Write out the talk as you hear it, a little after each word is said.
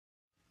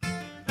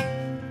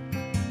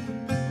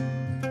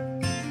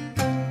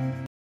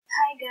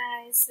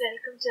guys,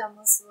 welcome to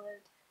Ammu's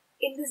World.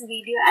 In this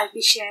video, I'll be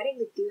sharing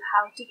with you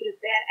how to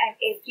prepare an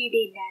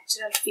everyday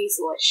natural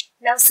face wash.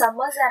 Now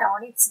summers are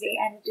on its way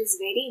and it is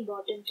very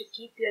important to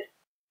keep your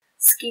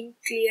skin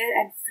clear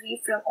and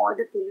free from all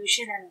the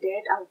pollution and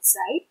dirt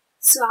outside.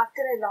 So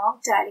after a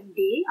long tiring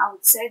day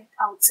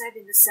outside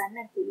in the sun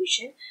and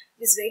pollution,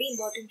 it is very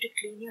important to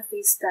clean your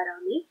face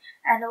thoroughly.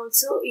 And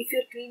also if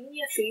you're cleaning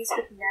your face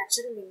with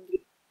natural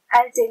ingredients,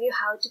 I'll tell you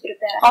how to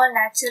prepare all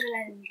natural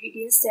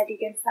ingredients that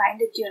you can find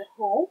at your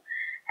home,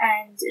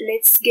 and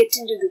let's get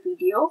into the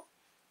video.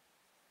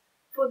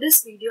 For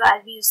this video,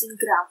 I'll be using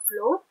gram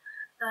flour,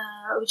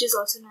 which is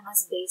also known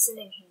as besan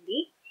in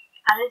Hindi.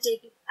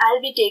 I'll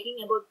be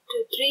taking about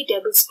 3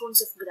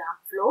 tablespoons of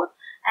gram flour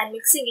and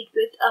mixing it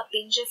with a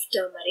pinch of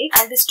turmeric.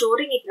 I'll be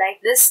storing it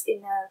like this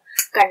in a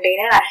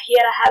container.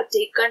 Here I have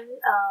taken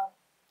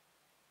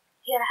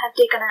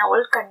an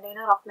old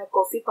container of my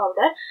coffee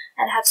powder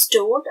and have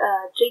stored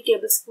 3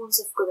 tablespoons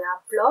of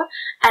gram flour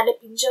and a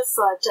pinch of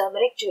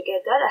turmeric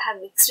together. I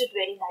have mixed it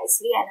very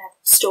nicely and have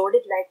stored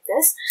it like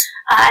this.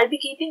 I'll be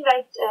keeping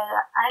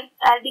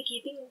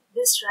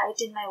this right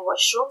in my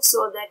washroom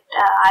so that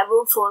I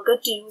won't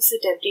forget to use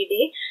it every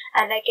day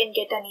and I can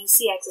get an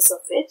easy access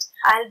of it.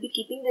 I'll be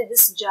keeping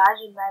this jar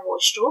in my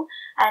washroom,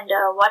 and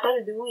what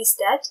I'll do is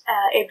that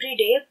every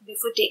day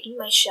before taking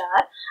my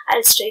shower,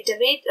 I'll straight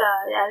away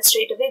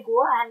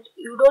go, and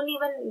you don't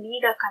even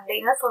need a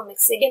container for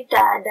mixing. You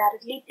can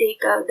directly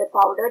take the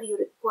powder you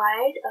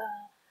required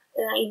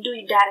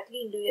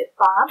directly into your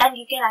palm, and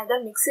you can either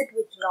mix it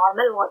with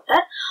normal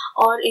water,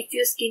 or if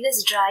your skin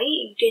is dry,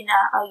 you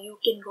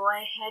can go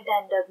ahead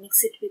and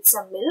mix it with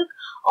some milk,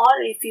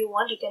 or if you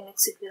want, you can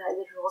mix it with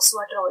either rose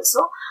water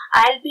also.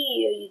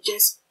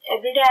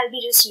 Every day I'll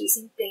be just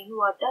using plain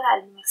water.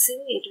 I'll be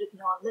mixing it with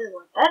normal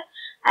water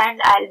and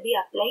I'll be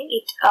applying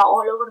it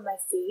all over my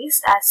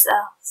face as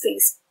a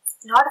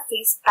not a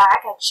face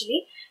pack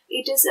actually.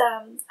 It is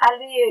I'll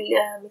be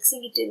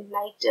mixing it in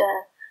light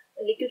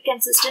liquid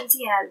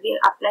consistency and I'll be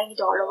applying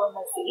it all over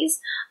my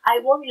face. I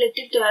won't let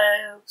it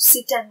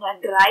sit and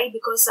dry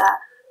because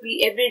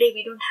every day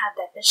we don't have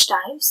that much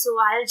time. So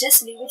I'll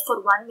just leave it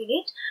for 1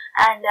 minute,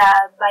 and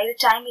by the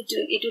time it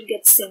will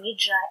get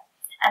semi-dry.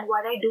 And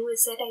what I do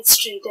is that I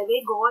straight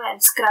away go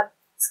and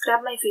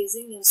scrub my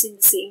facing using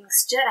the same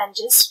mixture and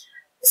just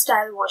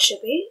I'll wash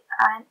away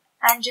and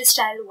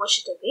I'll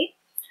wash it away.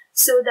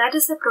 So that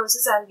is the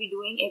process I'll be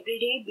doing every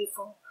day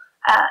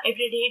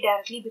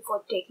directly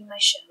before taking my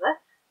shower.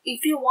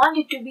 If you want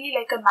it to be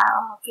like a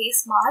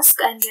face mask,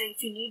 and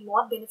if you need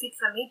more benefit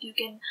from it, you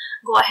can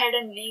go ahead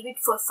and leave it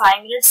for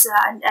 5 minutes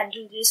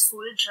until it is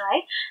full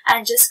dry,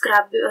 and just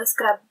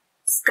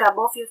scrub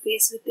off your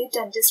face with it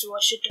and just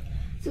wash it.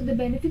 So the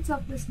benefits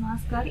of this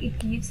mask are it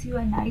gives you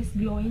a nice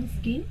glowing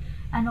skin,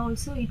 and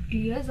also it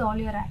clears all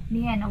your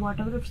acne and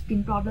whatever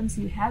skin problems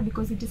you have,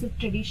 because it is a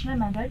traditional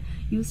method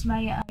used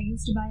by our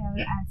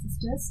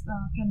ancestors.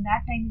 From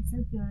that time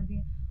itself,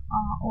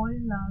 all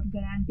our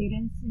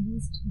grandparents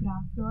used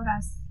gram flour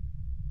as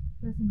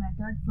a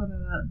method for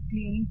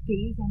clearing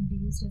face, and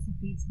they used as a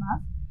face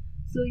mask.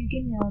 So you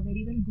can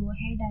very well go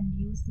ahead and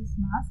use this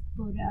mask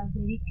for a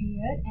very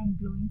clear and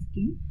glowing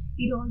skin.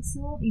 It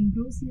also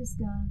improves your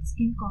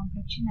skin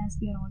complexion, as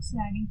we are also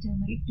adding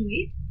turmeric to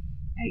it.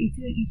 If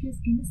your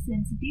skin is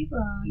sensitive,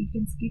 you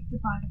can skip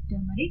the part of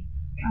turmeric.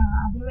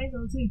 Otherwise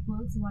also it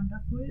works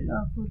wonderful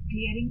for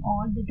clearing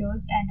all the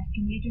dirt and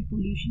accumulated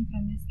pollution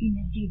from your skin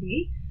every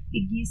day.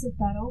 It gives a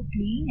thorough,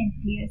 clean and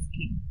clear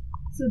skin.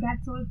 So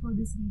that's all for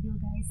this video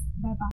guys. Bye bye.